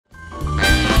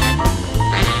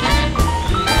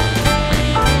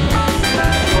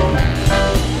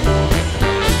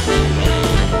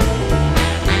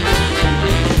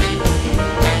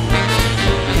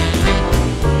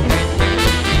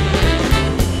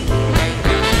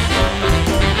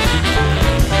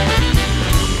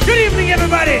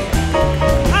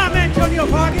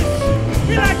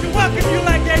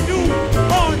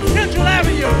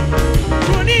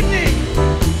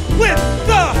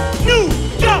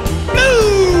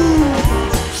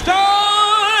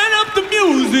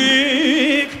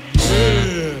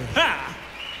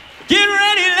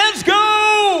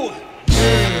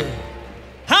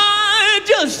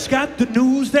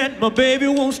my baby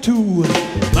wants to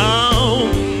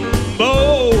mambo.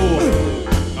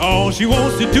 All she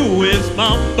wants to do is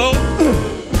mambo.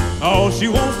 All she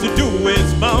wants to do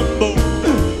is mambo.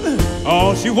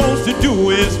 All she wants to do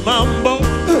is mambo.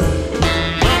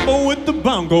 Mambo with the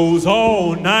bongos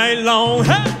all night long.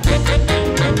 Hey!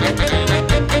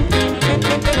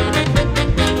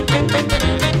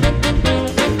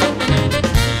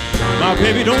 My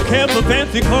baby don't care for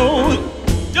fancy clothes,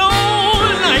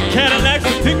 don't like Cadillacs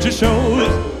and picture shows.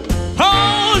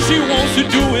 All she wants to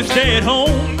do is stay at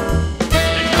home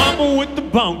and mambo with the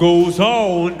bongos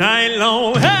all night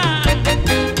long. Hey!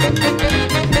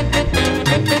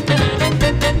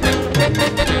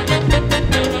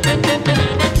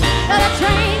 That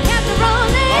train kept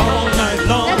rolling all night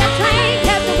long. That train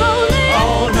kept rolling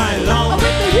all night long.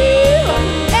 With the heel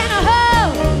and a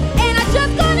hoe, and I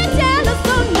just gonna tell her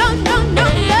so. No, no, no,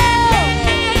 no.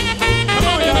 Come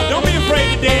on, y'all, don't be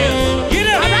afraid to dance. Get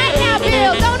up. All right now,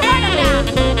 Bill, don't hurt him now.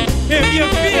 If you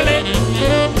feel it.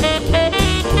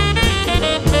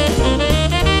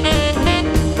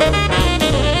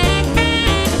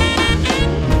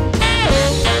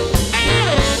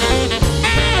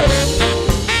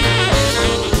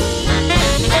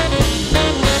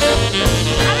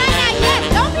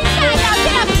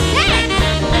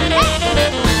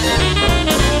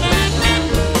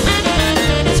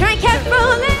 Train kept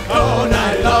rolling all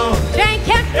night long. Train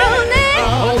kept rolling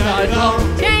all night long.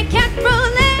 That train kept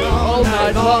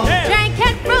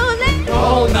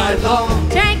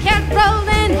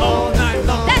rolling all night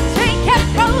long. That train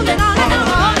kept rolling all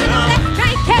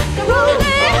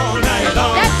night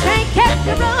long. That train kept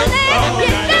rolling. You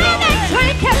know that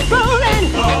train kept rolling.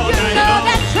 You know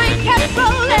that train kept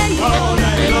rolling all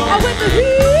night long. With the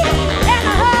heel and a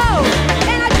hoe,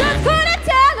 and I just couldn't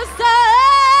tell her so.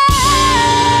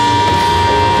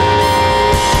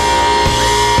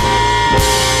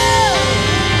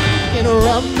 In a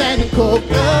rum and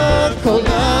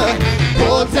Coca-Cola,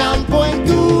 go down Point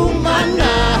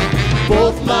Gumana,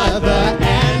 both mother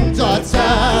and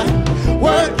daughter,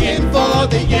 working for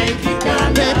the Yankee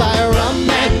Gun. They buy rum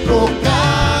and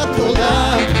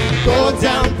Coca-Cola, go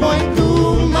down Point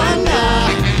Gumana,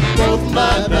 both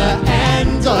mother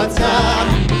and daughter,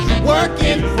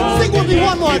 working for. Sing with me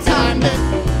one more time, then.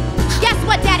 Guess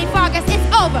what, Daddy Fargas? It's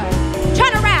over.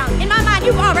 Turn around. In my mind,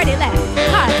 you've already left.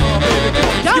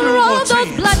 Don't roll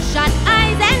those bloodshot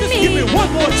eyes at me. Give me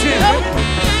one more chance.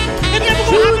 It's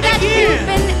true that you've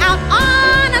been out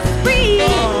on a spree.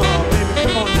 Oh, baby,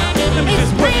 come on now.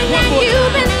 It's plain that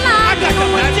you've been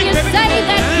lying when you say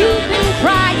that you've been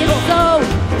crying. So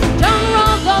don't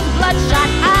roll those bloodshot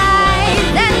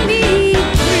eyes at me.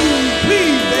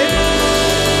 Please, baby.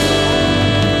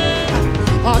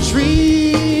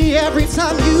 Audrey, every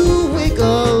time you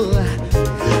wiggle,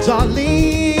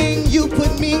 darling, you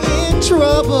put me in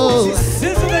trouble.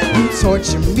 You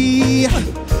torture me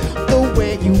the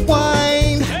way you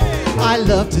whine. I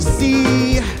love to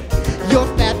see your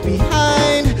fat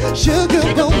behind. Sugar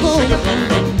boom boom,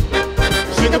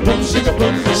 sugar boom, sugar boom, sugar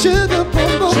boom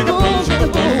boom, sugar boom,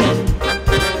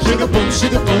 sugar boom,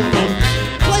 sugar boom boom.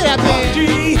 Play that, man.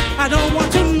 Audrey, I don't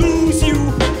want to lose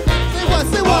you. Say what?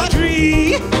 Say what?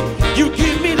 Audrey, you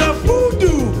give me the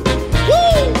voodoo.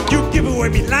 Woo! You give away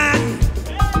me land,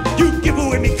 you give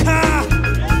away me car,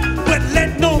 but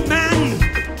let no man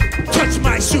touch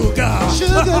my sugar.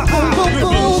 Sugar boom boom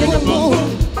boom, sugar boom boom,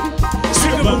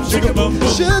 sugar boom, sugar boom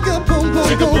boom, sugar boom boom,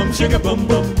 sugar boom, sugar boom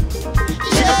boom,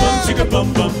 sugar boom, sugar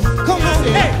boom boom. Come on,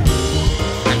 hey,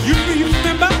 you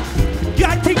remember?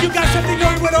 Yeah, I think you got something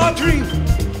going with Audrey,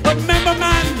 but remember,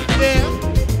 man, yeah.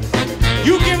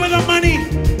 You give her the money,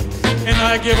 and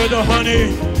I give her the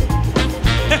honey.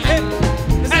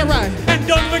 Is that right? And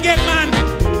don't forget, man,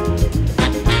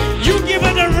 you give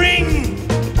her the ring,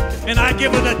 and I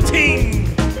give her the ting.